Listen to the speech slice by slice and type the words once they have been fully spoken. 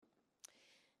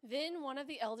Then one of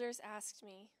the elders asked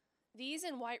me, "These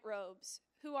in white robes,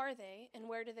 who are they, and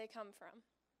where do they come from?"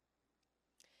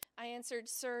 I answered,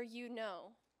 "Sir, you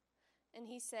know." And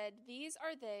he said, "These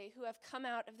are they who have come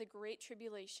out of the great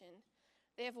tribulation.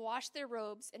 They have washed their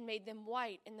robes and made them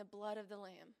white in the blood of the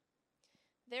Lamb.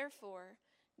 Therefore,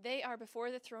 they are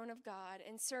before the throne of God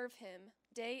and serve him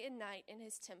day and night in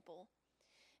his temple.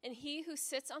 And he who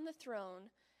sits on the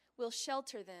throne will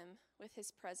shelter them with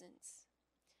his presence.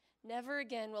 Never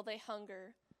again will they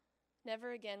hunger,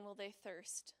 never again will they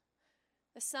thirst.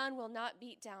 The sun will not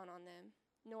beat down on them,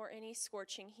 nor any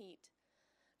scorching heat.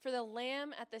 For the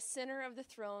Lamb at the center of the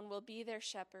throne will be their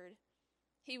shepherd.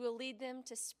 He will lead them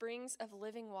to springs of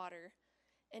living water,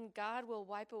 and God will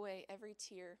wipe away every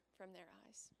tear from their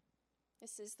eyes."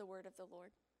 This is the word of the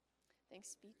Lord.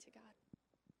 Thanks be to God.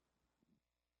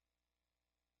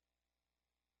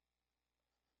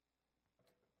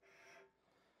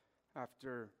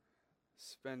 After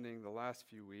spending the last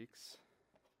few weeks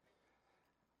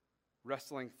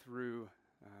wrestling through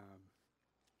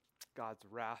God's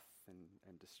wrath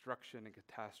and destruction and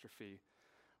catastrophe,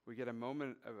 we get a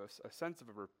moment of a sense of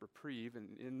a reprieve.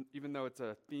 And even though it's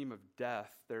a theme of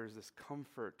death, there's this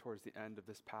comfort towards the end of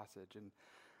this passage. And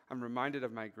I'm reminded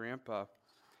of my grandpa.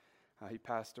 He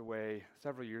passed away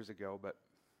several years ago, but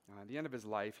at the end of his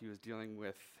life, he was dealing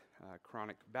with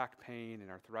chronic back pain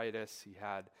and arthritis. He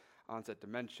had onset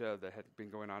dementia that had been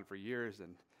going on for years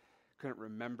and couldn't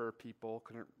remember people,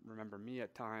 couldn't remember me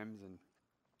at times. And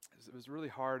it was a really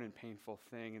hard and painful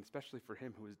thing, and especially for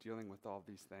him who was dealing with all of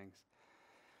these things.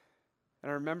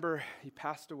 And I remember he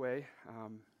passed away,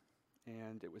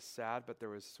 and it was sad, but there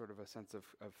was sort of a sense of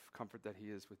comfort that he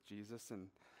is with Jesus. And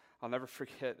I'll never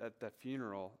forget at that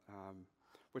funeral,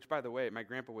 which, by the way, my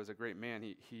grandpa was a great man.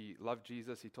 He loved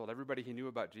Jesus. He told everybody he knew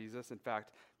about Jesus. In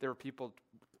fact, there were people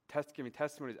giving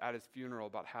testimonies at his funeral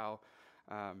about how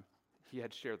he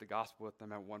had shared the gospel with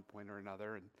them at one point or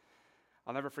another. And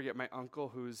I'll never forget my uncle,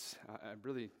 who's a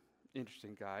really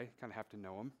interesting guy, kind of have to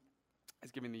know him,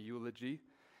 is giving the eulogy.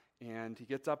 And he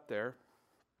gets up there,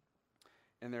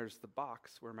 and there's the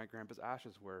box where my grandpa's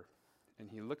ashes were. And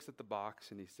he looks at the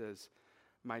box, and he says,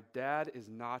 "My dad is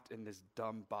not in this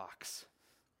dumb box."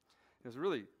 It was a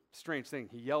really strange thing.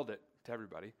 He yelled it to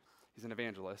everybody. He's an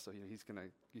evangelist, so he's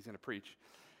gonna preach.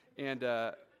 And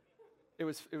it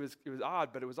was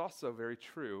odd, but it was also very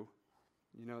true.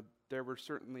 You know, there were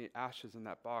certainly ashes in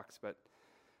that box, but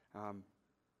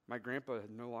my grandpa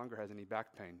no longer has any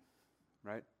back pain,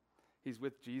 right? He's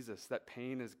with Jesus. That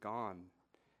pain is gone.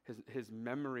 His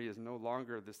memory is no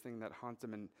longer this thing that haunts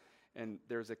him. And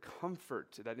there's a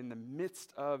comfort that in the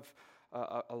midst of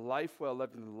a life well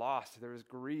lived and lost, there was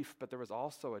grief, but there was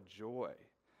also a joy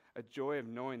of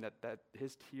knowing that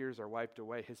his tears are wiped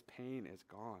away. His pain is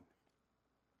gone.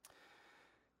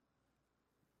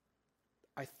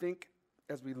 I think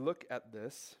as we look at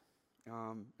this,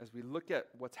 as we look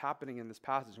at what's happening in this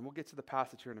passage, and we'll get to the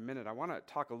passage here in a minute, I want to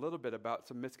talk a little bit about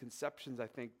some misconceptions I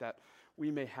think that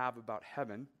we may have about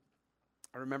heaven.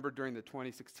 I remember during the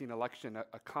 2016 election,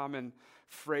 a common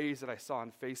phrase that I saw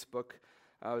on Facebook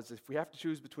was, "If we have to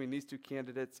choose between these two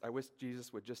candidates, I wish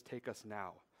Jesus would just take us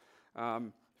now."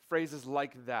 Phrases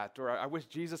like that, or "I wish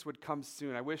Jesus would come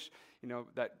soon. I wish,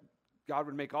 that God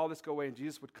would make all this go away and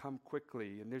Jesus would come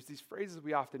quickly." And there's these phrases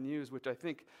we often use, which I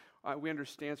think we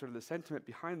understand sort of the sentiment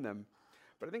behind them.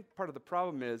 But I think part of the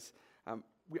problem is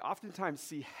we oftentimes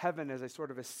see heaven as a sort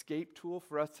of escape tool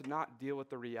for us to not deal with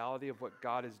the reality of what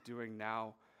God is doing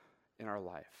now in our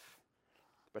life.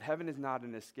 But heaven is not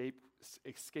an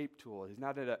escape tool. It's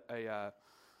not a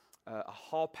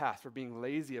hall pass for being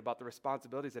lazy about the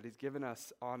responsibilities that he's given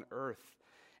us on earth.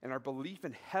 And our belief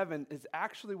in heaven is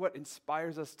actually what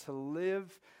inspires us to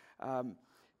live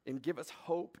and give us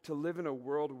hope to live in a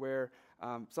world where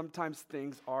sometimes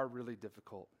things are really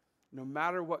difficult. No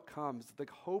matter what comes, the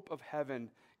hope of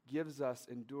heaven gives us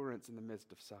endurance in the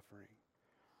midst of suffering.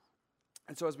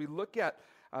 And so as we look at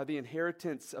the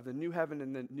inheritance of the new heaven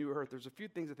and the new earth, there's a few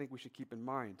things I think we should keep in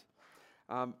mind.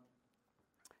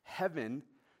 Heaven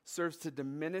serves to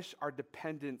diminish our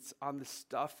dependence on the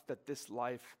stuff that this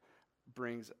life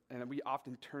brings and that we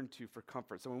often turn to for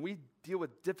comfort. So when we deal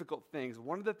with difficult things,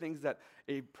 one of the things that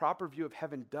a proper view of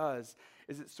heaven does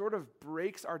is it sort of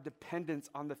breaks our dependence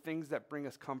on the things that bring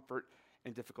us comfort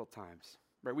in difficult times.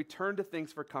 Right? We turn to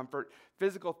things for comfort,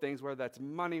 physical things, whether that's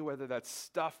money, whether that's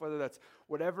stuff, whether that's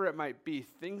whatever it might be,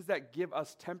 things that give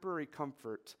us temporary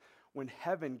comfort when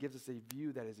heaven gives us a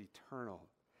view that is eternal.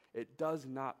 It does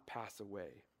not pass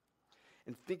away.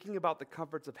 And thinking about the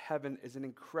comforts of heaven is an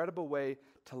incredible way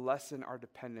to lessen our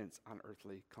dependence on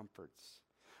earthly comforts.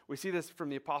 We see this from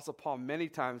the Apostle Paul many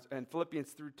times. In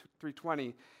Philippians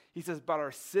 3:20, he says, but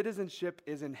our citizenship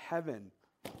is in heaven.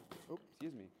 Oh,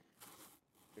 excuse me.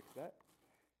 Fix that.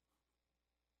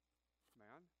 Am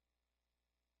I on?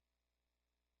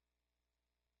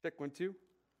 Check 1, 2.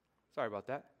 Sorry about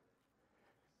that.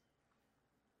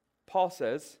 Paul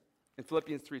says in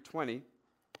Philippians 3:20,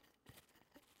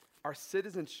 our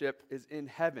citizenship is in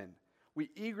heaven. We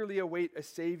eagerly await a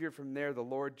Savior from there, the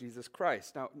Lord Jesus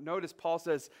Christ. Now, notice Paul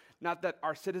says not that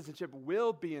our citizenship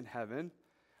will be in heaven,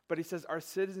 but he says our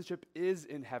citizenship is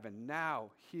in heaven,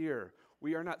 now, here.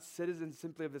 We are not citizens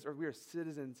simply of this earth. We are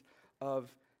citizens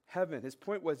of heaven. His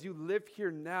point was you live here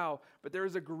now, but there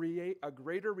is a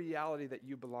greater reality that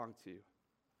you belong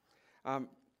to.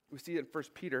 We see it in 1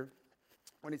 Peter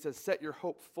when he says, set your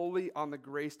hope fully on the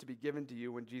grace to be given to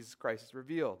you when Jesus Christ is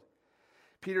revealed.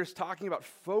 Peter's talking about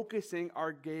focusing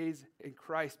our gaze in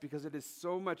Christ because it is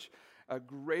so much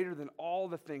greater than all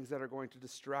the things that are going to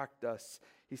distract us.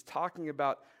 He's talking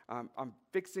about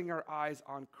fixing our eyes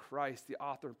on Christ, the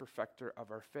author and perfecter of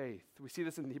our faith. We see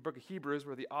this in the book of Hebrews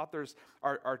where the authors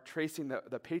are tracing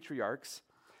the patriarchs.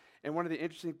 And one of the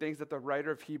interesting things that the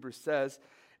writer of Hebrews says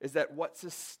is that what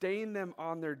sustained them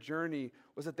on their journey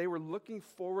was that they were looking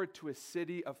forward to a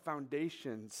city of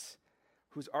foundations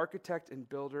whose architect and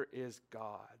builder is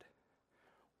God.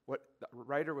 What the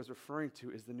writer was referring to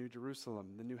is the new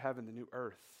Jerusalem, the new heaven, the new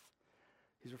earth.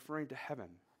 He's referring to heaven.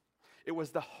 It was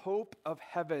the hope of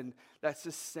heaven that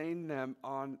sustained them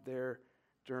on their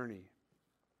journey.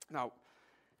 Now,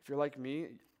 if you're like me,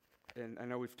 and I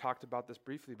know we've talked about this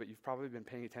briefly, but you've probably been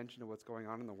paying attention to what's going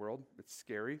on in the world. It's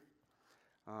scary.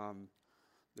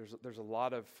 There's a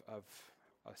lot of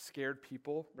scared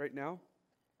people right now.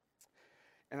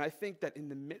 And I think that in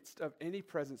the midst of any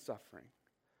present suffering,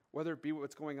 whether it be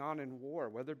what's going on in war,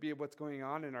 whether it be what's going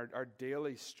on in our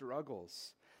daily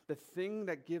struggles, the thing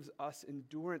that gives us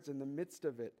endurance in the midst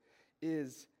of it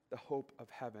is the hope of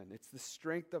heaven. It's the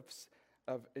strength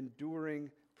of enduring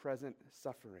present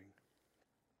suffering.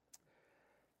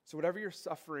 So whatever your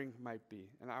suffering might be,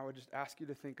 and I would just ask you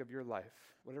to think of your life,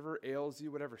 whatever ails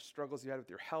you, whatever struggles you had with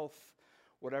your health,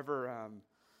 whatever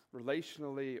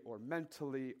relationally or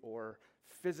mentally or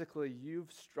physically you've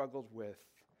struggled with,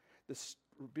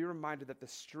 be reminded that the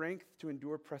strength to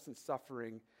endure present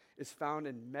suffering is found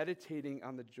in meditating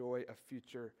on the joy of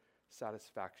future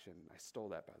satisfaction. I stole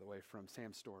that, by the way, from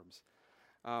Sam Storms.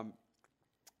 I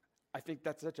think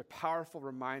that's such a powerful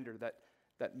reminder that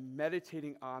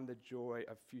meditating on the joy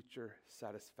of future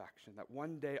satisfaction, that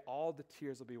one day all the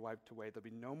tears will be wiped away. There'll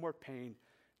be no more pain,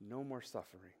 no more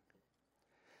suffering.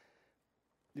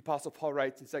 The Apostle Paul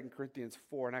writes in 2 Corinthians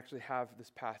 4, and I actually have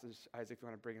this passage, Isaac, if you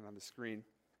want to bring it on the screen.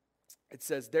 It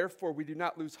says, therefore we do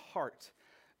not lose heart.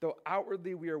 Though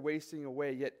outwardly we are wasting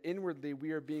away, yet inwardly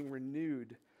we are being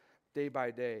renewed day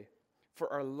by day.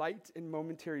 For our light and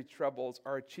momentary troubles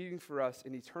are achieving for us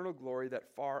an eternal glory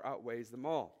that far outweighs them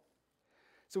all.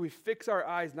 So we fix our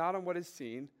eyes not on what is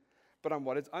seen, but on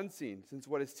what is unseen, since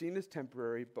what is seen is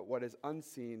temporary, but what is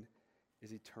unseen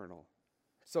is eternal.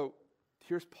 So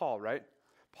here's Paul, right?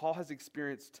 Paul has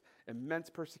experienced immense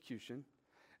persecution,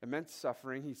 immense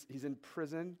suffering. He's in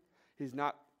prison. He's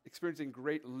not experiencing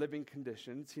great living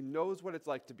conditions. He knows what it's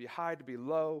like to be high, to be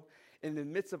low. In the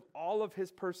midst of all of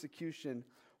his persecution,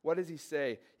 what does he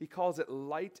say? He calls it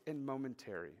light and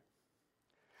momentary.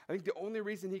 I think the only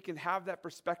reason he can have that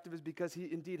perspective is because he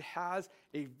indeed has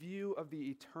a view of the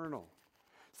eternal.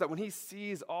 So that when he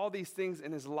sees all these things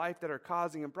in his life that are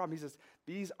causing him problems, he says,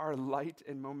 these are light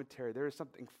and momentary. There is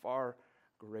something far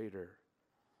greater.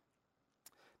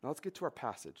 Now let's get to our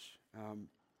passage.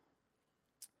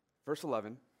 Verse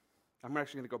 11. I'm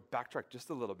actually going to go backtrack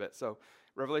just a little bit. So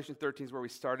Revelation 13 is where we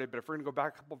started, but if we're going to go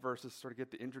back a couple verses to sort of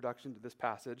get the introduction to this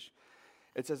passage,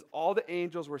 it says, all the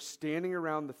angels were standing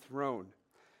around the throne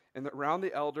and around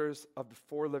the elders of the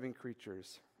four living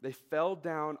creatures. They fell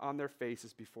down on their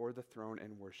faces before the throne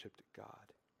and worshiped God.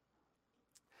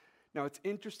 Now it's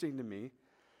interesting to me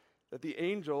that the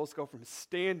angels go from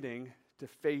standing to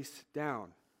face down.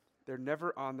 They're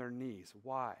never on their knees.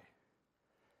 Why?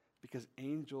 Because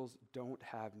angels don't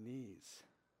have knees.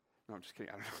 No, I'm just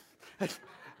kidding. I don't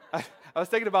know. I was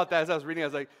thinking about that as I was reading. I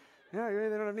was like, yeah, they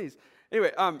don't have knees.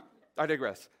 Anyway, I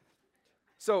digress.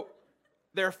 So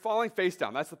they're falling face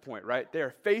down. That's the point, right? They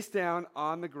are face down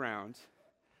on the ground,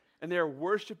 and they are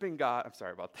worshiping God. I'm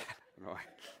sorry about that.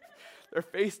 They're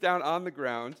face down on the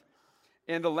ground.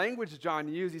 And the language John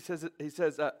used, he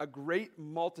says a great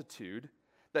multitude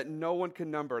that no one can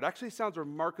number. It actually sounds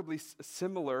remarkably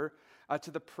similar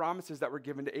to the promises that were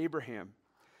given to Abraham.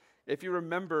 If you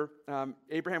remember,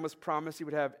 Abraham was promised he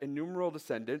would have innumerable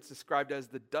descendants, described as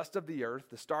the dust of the earth,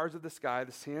 the stars of the sky,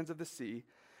 the sands of the sea.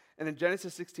 And in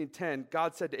Genesis 16:10,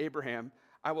 God said to Abraham,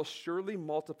 I will surely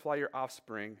multiply your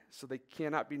offspring so they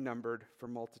cannot be numbered for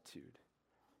multitude.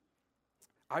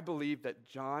 I believe that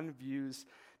John views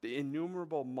the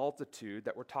innumerable multitude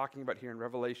that we're talking about here in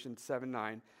Revelation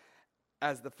 7:9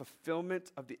 as the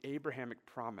fulfillment of the Abrahamic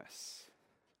promise.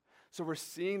 So we're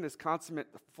seeing this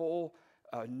consummate, the full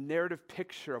narrative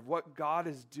picture of what God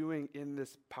is doing in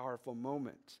this powerful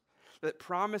moment. That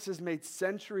promises made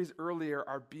centuries earlier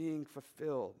are being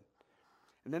fulfilled.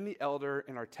 And then the elder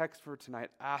in our text for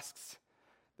tonight asks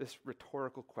this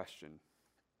rhetorical question.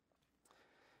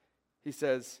 He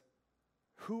says,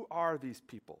 who are these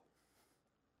people?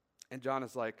 And John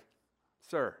is like,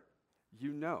 sir,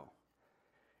 you know.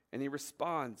 And he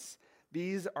responds,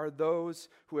 these are those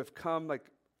who have come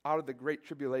out of the great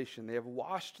tribulation. They have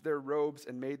washed their robes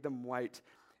and made them white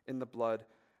in the blood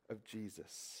of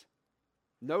Jesus.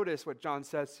 Notice what John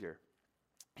says here.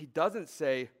 He doesn't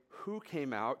say who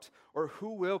came out or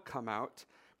who will come out,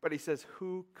 but he says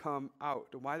who come out.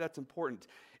 And why that's important.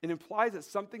 It implies that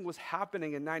something was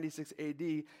happening in 96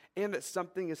 AD and that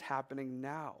something is happening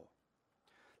now.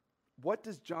 What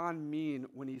does John mean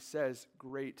when he says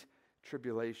great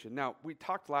tribulation? Now, we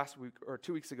talked last week or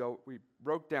 2 weeks ago, we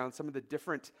broke down some of the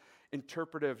different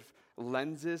interpretive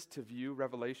lenses to view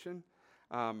Revelation.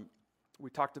 We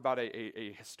talked about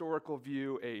a historical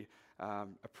view, a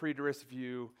preterist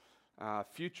view,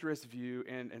 futurist view,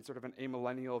 and sort of an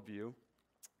amillennial view.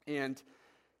 And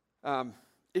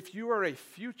if you are a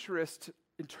futurist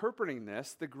interpreting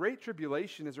this, the Great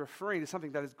Tribulation is referring to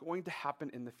something that is going to happen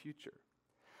in the future.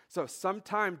 So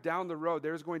sometime down the road,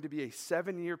 there's going to be a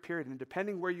 7-year period, and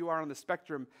depending where you are on the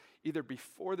spectrum, either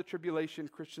before the tribulation,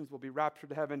 Christians will be raptured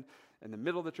to heaven, in the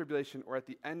middle of the tribulation, or at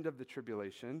the end of the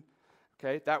tribulation.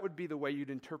 Okay, that would be the way you'd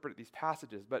interpret these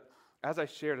passages. But as I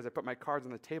shared, as I put my cards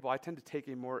on the table, I tend to take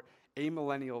a more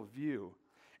amillennial view.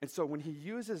 And so when he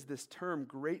uses this term,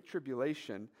 great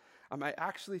tribulation, I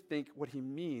actually think what he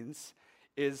means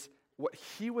is what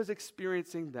he was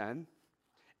experiencing then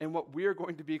and what we are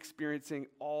going to be experiencing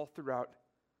all throughout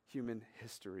human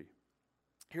history.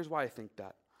 Here's why I think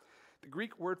that. The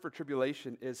Greek word for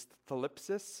tribulation is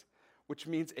thalipsis, which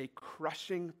means a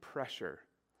crushing pressure.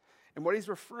 And what he's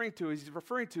referring to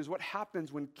is what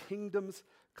happens when kingdoms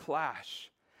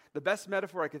clash. The best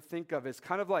metaphor I could think of is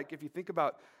kind of like if you think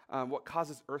about what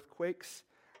causes earthquakes,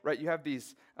 right? You have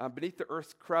these, beneath the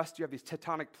Earth's crust, you have these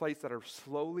tectonic plates that are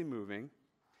slowly moving.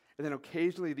 And then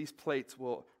occasionally these plates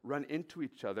will run into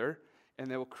each other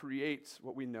and they will create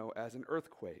what we know as an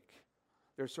earthquake.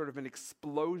 There's sort of an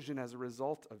explosion as a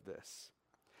result of this.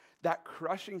 That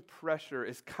crushing pressure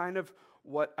is kind of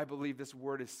what I believe this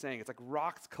word is saying. It's like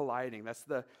rocks colliding. That's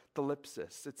the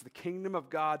thalipsis. It's the kingdom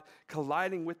of God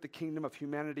colliding with the kingdom of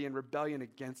humanity in rebellion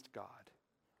against God.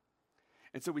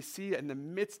 And so we see in the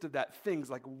midst of that things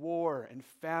like war and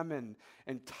famine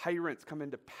and tyrants come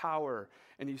into power,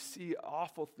 and you see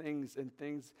awful things and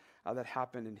things that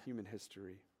happen in human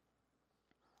history.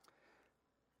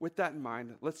 With that in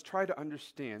mind, let's try to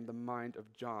understand the mind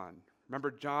of John.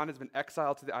 Remember, John has been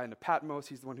exiled to the island of Patmos.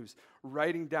 He's the one who's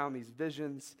writing down these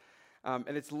visions.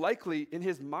 And it's likely in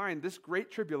his mind, this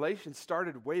great tribulation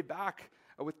started way back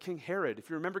with King Herod. If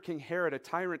you remember King Herod, a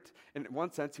tyrant, in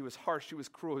one sense, he was harsh, he was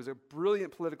cruel, he was a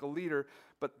brilliant political leader,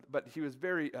 but he was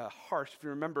very harsh. If you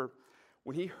remember,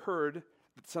 when he heard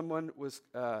that someone was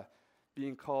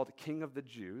being called King of the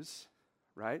Jews,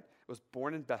 right, was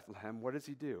born in Bethlehem, what does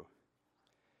he do?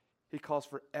 He calls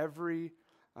for every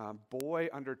boy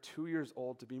under 2 years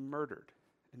old to be murdered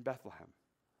in Bethlehem.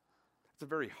 It's a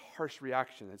very harsh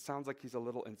reaction. It sounds like he's a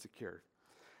little insecure.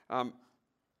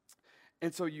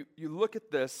 And so you look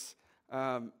at this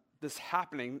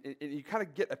happening, and you kind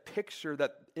of get a picture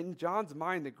that in John's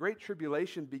mind, the Great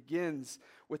Tribulation begins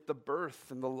with the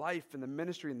birth and the life and the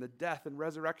ministry and the death and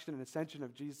resurrection and ascension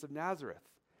of Jesus of Nazareth.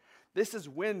 This is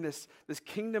when this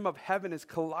kingdom of heaven is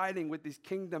colliding with this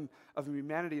kingdom of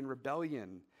humanity and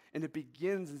rebellion. And it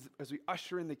begins as we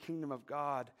usher in the kingdom of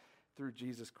God through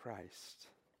Jesus Christ.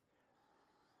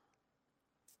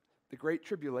 The Great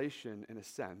Tribulation, in a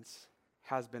sense,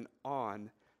 has been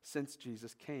on since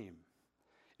Jesus came.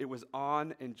 It was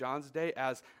on in John's day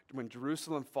as when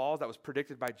Jerusalem falls. That was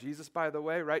predicted by Jesus, by the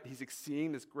way, right? He's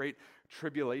seeing this great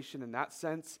tribulation in that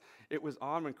sense. It was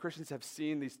on when Christians have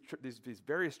seen these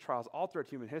various trials all throughout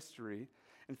human history.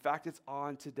 In fact, it's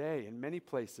on today in many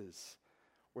places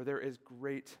where there is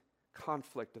great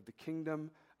conflict of the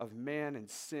kingdom of man, and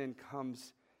sin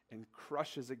comes and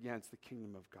crushes against the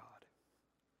kingdom of God.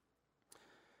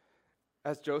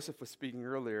 As Joseph was speaking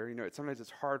earlier, sometimes it's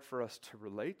hard for us to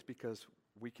relate because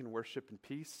we can worship in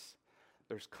peace.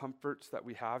 There's comforts that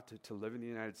we have to live in the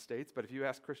United States. But if you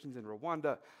ask Christians in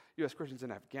Rwanda, you ask Christians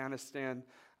in Afghanistan,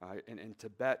 in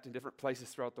Tibet, in different places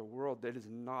throughout the world, that is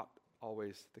not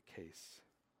always the case.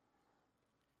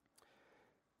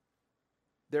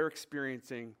 They're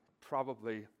experiencing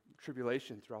probably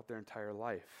tribulation throughout their entire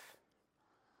life.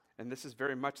 And this is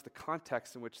very much the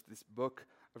context in which this book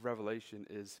of Revelation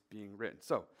is being written.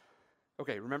 So,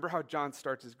 remember how John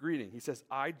starts his greeting. He says,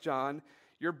 I, John,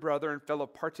 your brother and fellow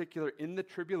particular in the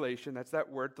tribulation, that's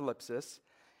that word, thlipsis,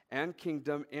 and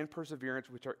kingdom and perseverance,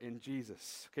 which are in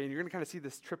Jesus. Okay, and you're going to kind of see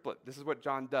this triplet. This is what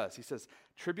John does. He says,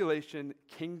 tribulation,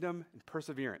 kingdom, and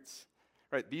perseverance.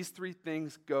 Right, these three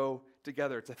things go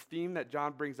together. It's a theme that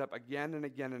John brings up again and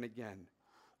again and again.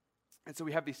 And so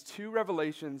we have these two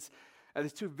revelations,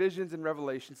 these two visions in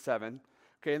Revelation 7,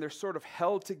 and they're sort of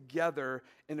held together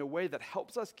in a way that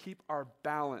helps us keep our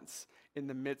balance in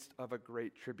the midst of a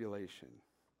great tribulation.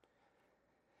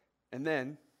 And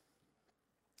then,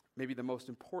 maybe the most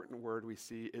important word we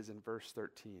see is in verse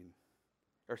 15.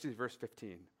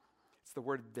 It's the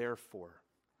word therefore.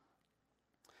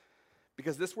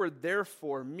 Because this word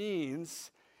therefore means,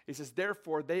 he says,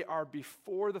 therefore they are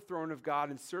before the throne of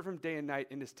God and serve him day and night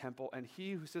in his temple, and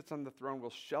he who sits on the throne will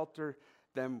shelter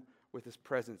them with his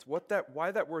presence.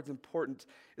 Why that word's important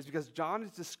is because John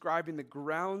is describing the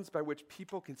grounds by which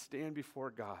people can stand before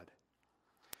God.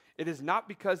 It is not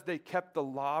because they kept the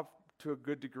law to a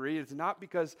good degree. It's not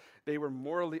because they were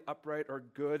morally upright or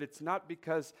good. It's not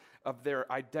because of their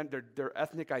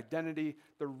ethnic identity.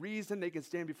 The reason they can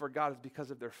stand before God is because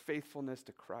of their faithfulness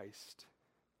to Christ.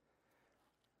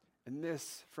 And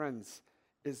this, friends,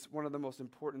 is one of the most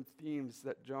important themes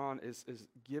that John is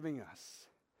giving us,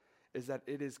 is that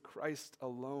it is Christ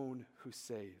alone who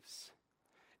saves.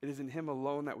 It is in him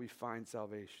alone that we find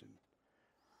salvation.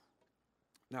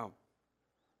 Now,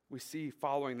 we see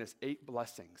following this 8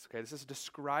 blessings. This is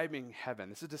describing heaven.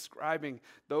 This is describing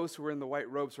those who are in the white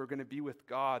robes who are going to be with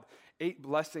God. 8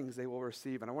 blessings they will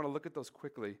receive, and I want to look at those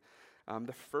quickly.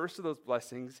 The first of those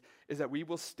blessings is that we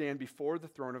will stand before the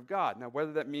throne of God. Now,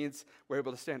 whether that means we're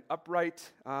able to stand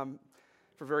upright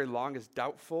for very long is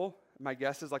doubtful. My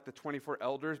guess is like the 24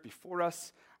 elders before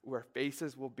us, where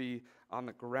faces will be on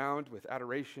the ground with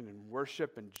adoration and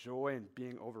worship and joy and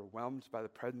being overwhelmed by the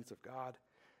presence of God.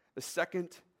 The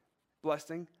second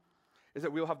blessing is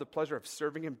that we will have the pleasure of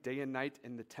serving him day and night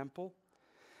in the temple.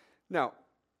 Now,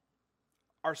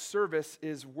 our service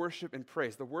is worship and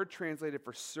praise. The word translated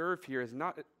for serve here is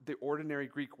not the ordinary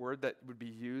Greek word that would be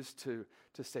used to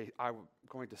say, I'm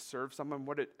going to serve someone.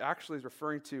 What it actually is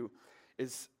referring to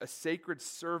is a sacred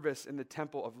service in the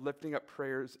temple of lifting up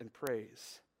prayers and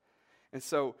praise. And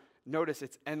so notice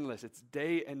it's endless. It's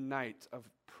day and night of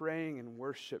praying and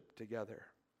worship together.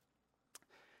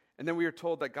 And then we are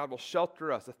told that God will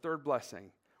shelter us, a third blessing,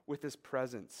 with his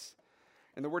presence.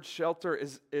 And the word shelter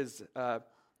is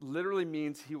literally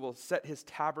means he will set his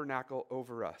tabernacle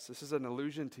over us. This is an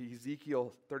allusion to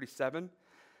Ezekiel 37,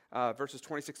 verses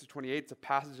 26 to 28. It's a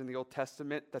passage in the Old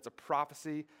Testament that's a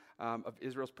prophecy of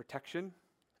Israel's protection.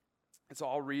 And so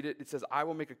I'll read it. It says, I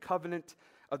will make a covenant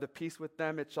of the peace with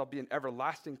them. It shall be an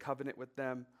everlasting covenant with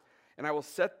them. And I will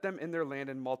set them in their land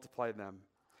and multiply them,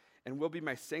 and will be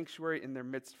my sanctuary in their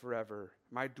midst forever.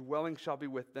 My dwelling shall be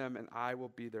with them, and I will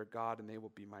be their God, and they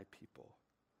will be my people.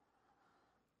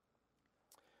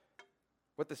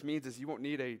 What this means is you won't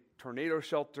need a tornado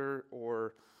shelter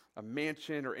or a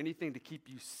mansion or anything to keep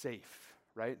you safe,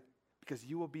 right? Because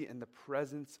you will be in the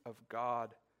presence of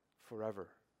God forever.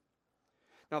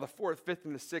 Now, the 4th, 5th,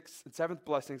 and the 6th and 7th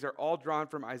blessings are all drawn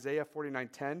from Isaiah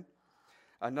 49:10.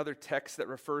 Another text that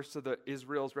refers to the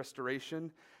Israel's restoration.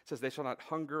 It says, they shall not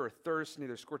hunger or thirst,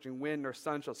 neither scorching wind nor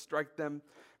sun shall strike them.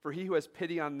 For he who has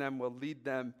pity on them will lead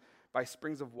them by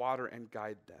springs of water and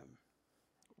guide them.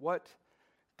 What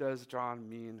does John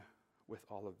mean with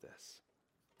all of this?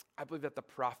 I believe that the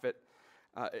prophet,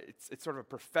 it's sort of a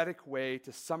prophetic way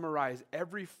to summarize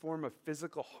every form of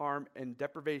physical harm and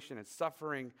deprivation and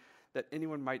suffering that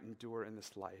anyone might endure in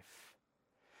this life.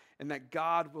 And that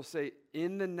God will say,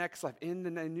 in the next life, in the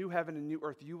new heaven and new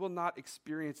earth, you will not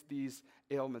experience these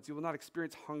ailments. You will not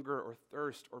experience hunger or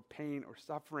thirst or pain or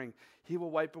suffering. He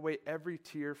will wipe away every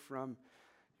tear from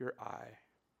your eye.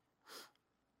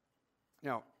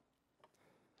 Now,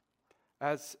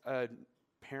 as a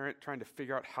parent trying to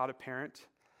figure out how to parent,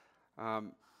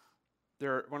 one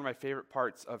of my favorite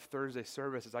parts of Thursday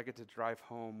service is I get to drive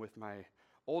home with my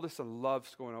oldest son.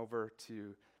 Loves going over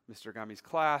to Mr. Gami's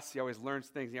class. He always learns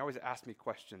things. He always asks me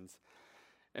questions.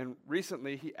 And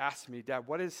recently he asked me, Dad,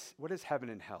 what is heaven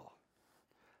and hell?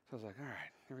 So I was like, all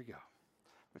right, here we go.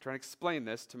 I'm trying to explain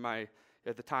this to my,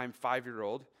 at the time,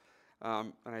 5-year-old.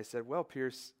 And I said, well,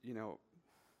 Pierce, and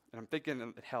I'm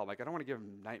thinking, hell, like, I don't want to give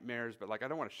him nightmares, but, like, I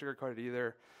don't want to sugarcoat it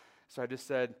either. So I just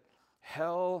said,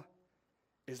 hell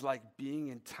is like being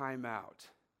in timeout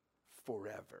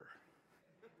forever,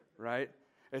 right?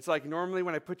 It's like normally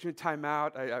when I put you in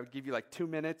timeout, I would give you like 2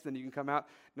 minutes, then you can come out.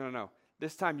 No.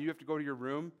 This time you have to go to your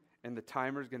room, and the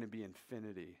timer's going to be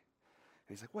infinity.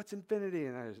 And he's like, what's infinity?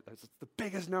 And I was, it's the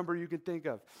biggest number you can think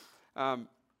of. And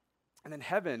in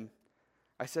heaven,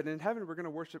 I said, in heaven, we're going to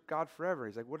worship God forever.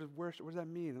 He's like, what does worship, what does that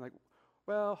mean? And I'm like,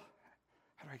 well,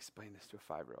 how do I explain this to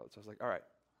a 5-year-old? So I was like, all right,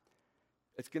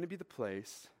 it's going to be the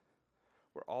place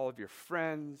where all of your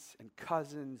friends and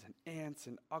cousins and aunts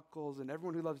and uncles and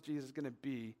everyone who loves Jesus is going to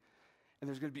be, and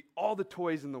there's going to be all the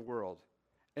toys in the world,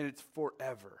 and it's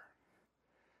forever.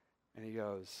 And he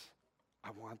goes, I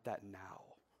want that now.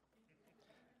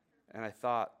 And I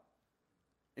thought,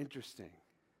 interesting.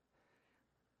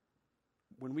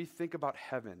 When we think about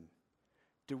heaven,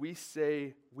 do we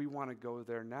say we want to go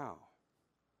there now?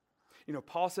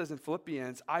 Paul says in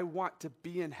Philippians, I want to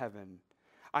be in heaven.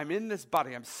 I'm in this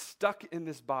body. I'm stuck in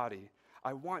this body.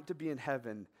 I want to be in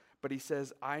heaven. But he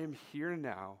says, I am here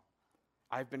now.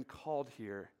 I've been called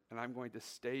here, and I'm going to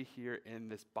stay here in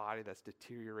this body that's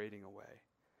deteriorating away.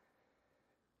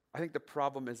 I think the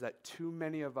problem is that too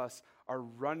many of us are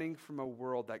running from a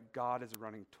world that God is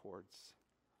running towards.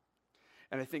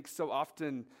 And I think so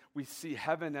often we see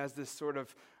heaven as this sort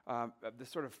of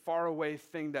faraway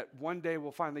thing that one day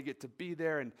we'll finally get to be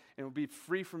there and we'll be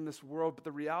free from this world. But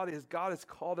the reality is God has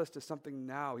called us to something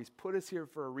now. He's put us here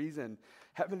for a reason.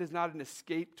 Heaven is not an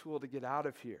escape tool to get out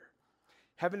of here.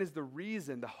 Heaven is the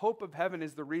reason. The hope of heaven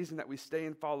is the reason that we stay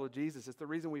and follow Jesus. It's the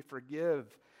reason we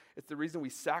forgive. It's the reason we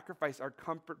sacrifice our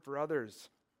comfort for others.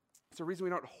 It's the reason we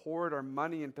don't hoard our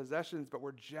money and possessions, but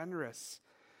we're generous.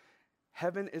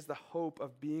 Heaven is the hope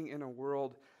of being in a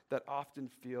world that often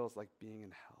feels like being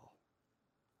in hell.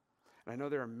 And I know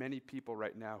there are many people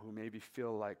right now who maybe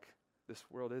feel like this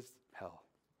world is hell.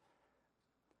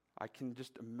 I can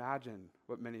just imagine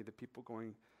what many of the people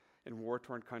going in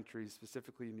war-torn countries,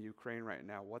 specifically in the Ukraine right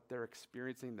now, what they're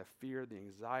experiencing, the fear, the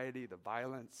anxiety, the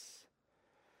violence.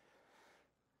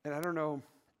 And I don't know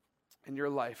in your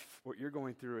life what you're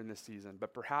going through in this season,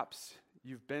 but perhaps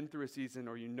you've been through a season,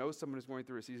 or you know someone who's going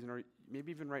through a season, or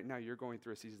maybe even right now you're going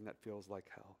through a season that feels like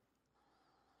hell.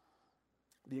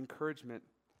 The encouragement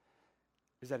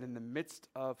is that in the midst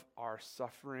of our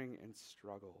suffering and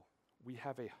struggle, we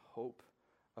have a hope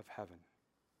of heaven.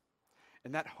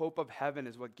 And that hope of heaven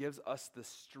is what gives us the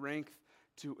strength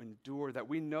to endure, that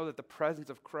we know that the presence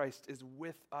of Christ is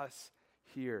with us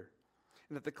here.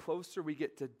 And that the closer we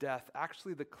get to death,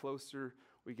 actually the closer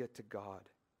we get to God.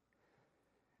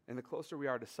 And the closer we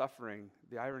are to suffering,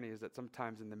 the irony is that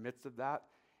sometimes in the midst of that,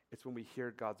 it's when we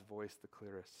hear God's voice the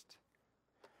clearest.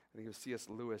 I think it was C.S.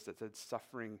 Lewis that said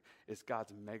suffering is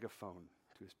God's megaphone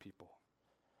to his people.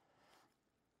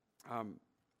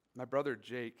 My brother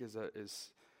Jake is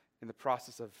in the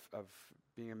process of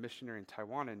being a missionary in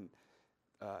Taiwan, and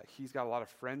he's got a lot of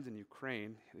friends in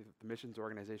Ukraine, the missions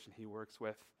organization he works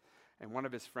with. And one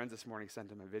of his friends this morning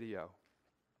sent him a video.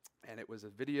 And it was a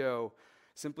video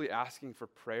simply asking for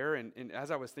prayer. And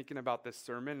as I was thinking about this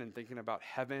sermon and thinking about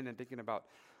heaven and thinking about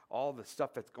all the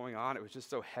stuff that's going on, it was just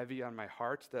so heavy on my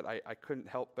heart that I couldn't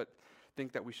help but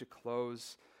think that we should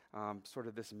close sort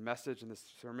of this message and this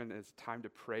sermon as time to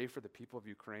pray for the people of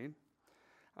Ukraine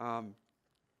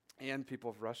and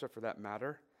people of Russia for that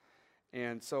matter.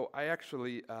 And so I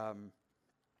actually...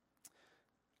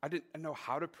 I didn't know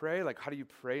how to pray, like how do you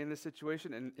pray in this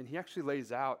situation? And he actually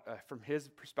lays out from his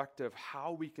perspective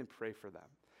how we can pray for them.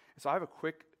 And so I have a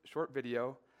quick, short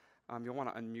video. You'll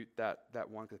want to unmute that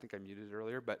one because I think I muted it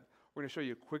earlier. But we're going to show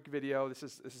you a quick video. This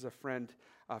is a friend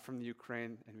from the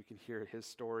Ukraine, and we can hear his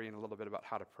story and a little bit about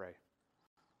how to pray.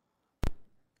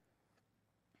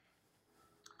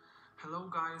 Hello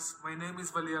guys, my name is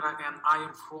Valera and I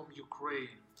am from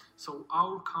Ukraine. So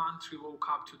our country woke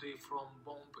up today from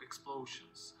bomb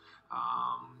explosions.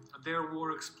 There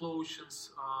were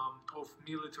explosions of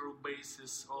military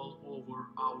bases all over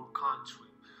our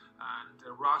country.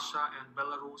 And Russia and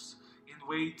Belarus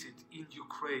invaded in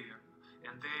Ukraine.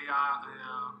 And they are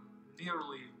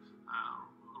nearly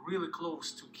really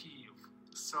close to Kyiv.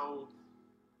 So,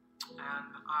 and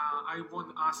I want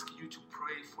to ask you to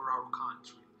pray for our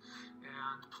country.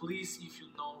 And please, if you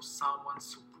know someone,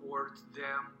 support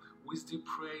them with the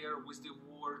prayer, with the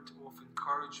word of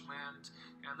encouragement.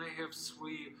 And I have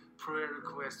 3 prayer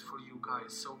requests for you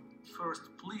guys. So first,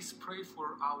 please pray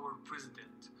for our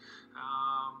president.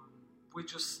 we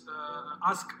just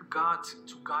ask God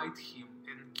to guide him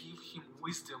and give him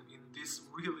wisdom in this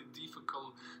really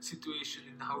difficult situation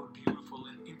in our beautiful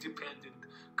and independent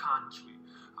country.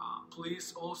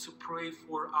 Please also pray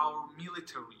for our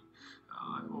military,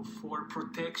 for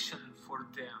protection for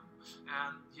them.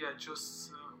 And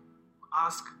just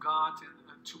ask God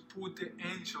to put the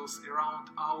angels around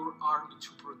our army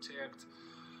to protect.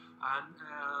 And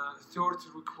third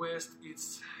request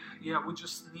is, we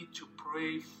just need to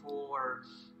pray for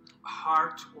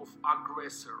heart of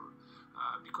aggressor,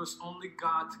 because only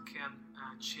God can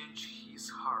change his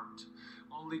heart.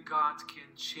 Only God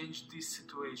can change this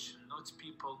situation, not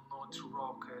people, not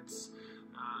rockets,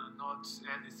 not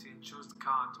anything, just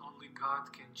God. Only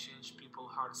God can change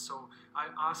people's hearts. So I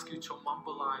ask you to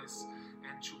mobilize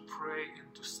and to pray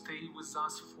and to stay with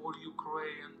us for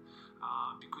Ukraine,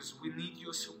 because we need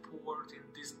your support in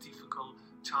this difficult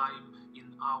time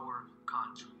in our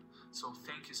country. So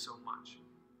thank you so much.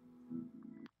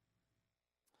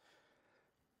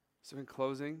 So in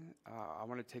closing, I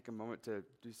want to take a moment to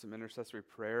do some intercessory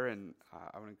prayer, and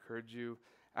I want to encourage you,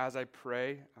 as I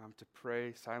pray, to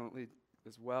pray silently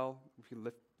as well. If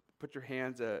you put your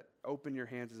hands, open your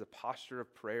hands as a posture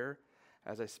of prayer,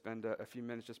 as I spend a few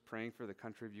minutes just praying for the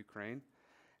country of Ukraine,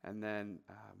 and then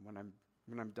when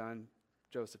I'm done,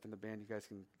 Joseph and the band, you guys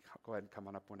can go ahead and come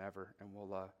on up whenever, and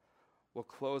we'll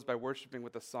close by worshiping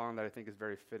with a song that I think is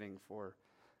very fitting for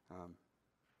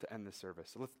to end the service.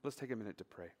 So let's take a minute to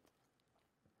pray.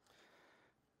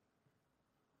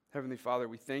 Heavenly Father,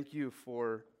 we thank you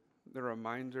for the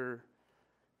reminder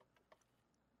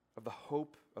of the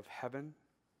hope of heaven,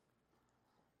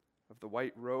 of the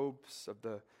white robes, of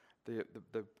the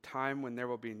time when there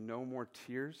will be no more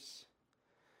tears.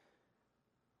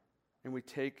 And we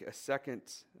take a second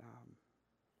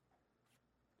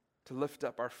to lift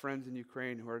up our friends in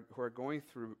Ukraine who are going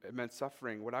through immense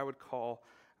suffering, what I would call,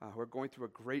 who are going through a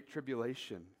great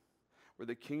tribulation, where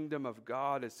the kingdom of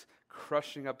God is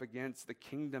crushing up against the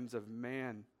kingdoms of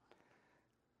man.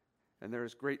 And there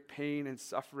is great pain and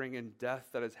suffering and death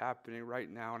that is happening right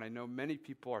now. And I know many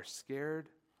people are scared.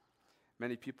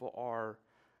 Many people are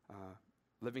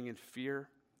living in fear.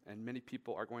 And many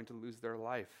people are going to lose their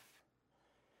life.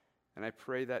 And I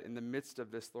pray that in the midst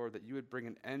of this, Lord, that you would bring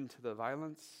an end to the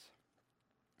violence.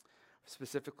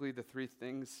 Specifically, the three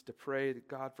things to pray,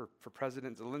 God, for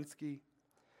President Zelensky,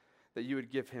 that you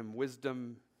would give him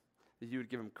wisdom, that you would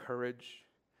give him courage,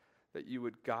 that you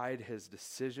would guide his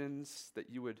decisions, that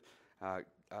you would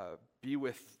be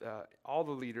with all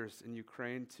the leaders in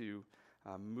Ukraine to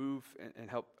move and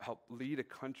help lead a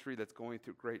country that's going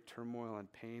through great turmoil and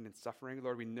pain and suffering.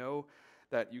 Lord, we know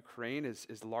that Ukraine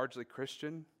is largely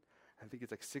Christian. I think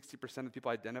it's like 60% of people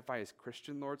identify as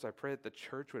Christian, Lord. So I pray that the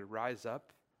church would rise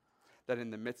up, that in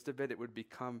the midst of it, it would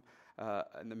become,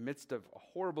 in the midst of a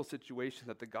horrible situation,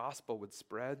 that the gospel would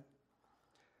spread,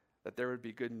 that there would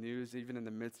be good news even in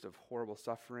the midst of horrible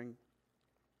suffering.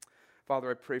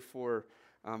 Father, I pray for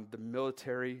the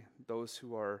military, those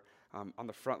who are on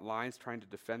the front lines trying to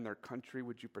defend their country.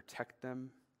 Would you protect them?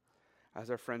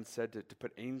 As our friend said, to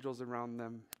put angels around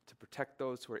them, to protect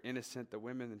those who are innocent, the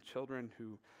women and children,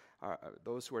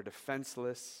 those who are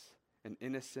defenseless and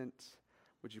innocent.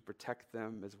 Would you protect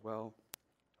them as well?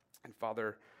 And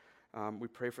Father, we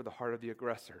pray for the heart of the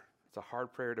aggressor. It's a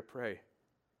hard prayer to pray.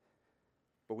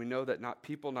 But we know that not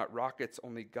people, not rockets,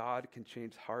 only God can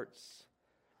change hearts.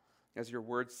 As your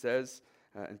word says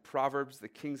in Proverbs, the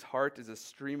king's heart is a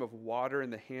stream of water in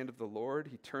the hand of the Lord.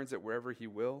 He turns it wherever he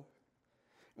will.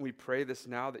 And we pray this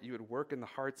now, that you would work in the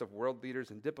hearts of world leaders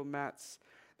and diplomats,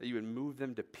 that you would move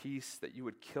them to peace, that you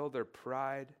would kill their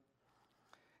pride,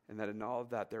 and that in all of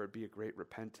that there would be a great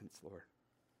repentance, Lord.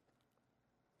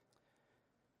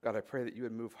 God, I pray that you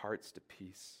would move hearts to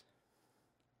peace.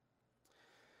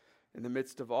 In the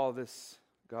midst of all this,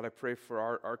 God, I pray for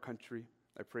our country.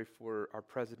 I pray for our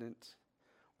president.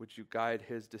 Would you guide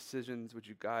his decisions? Would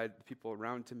you guide the people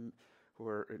around him who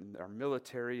are in our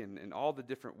military and all the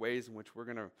different ways in which we're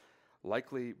going to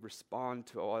likely respond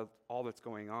to all that's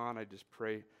going on? I just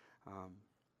pray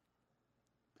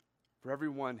for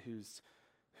everyone who's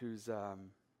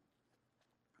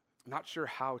not sure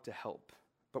how to help,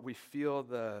 but we feel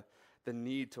the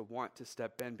need to want to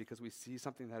step in because we see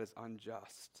something that is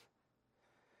unjust.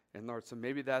 And Lord, so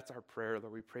maybe that's our prayer,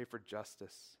 Lord. We pray for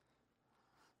justice.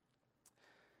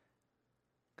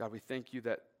 God, we thank you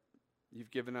that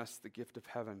you've given us the gift of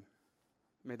heaven.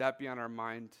 May that be on our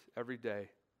mind every day.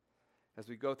 As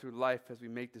we go through life, as we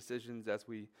make decisions, as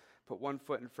we put one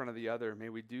foot in front of the other, may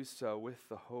we do so with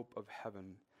the hope of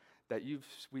heaven. That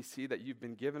we see that you've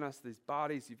been given us these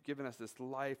bodies, you've given us this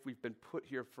life, we've been put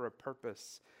here for a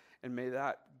purpose. And may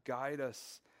that guide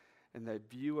us, and the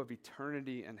view of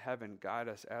eternity and heaven guide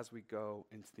us as we go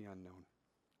into the unknown.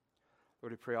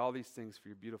 Lord, we pray all these things for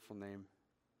your beautiful name.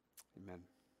 Amen.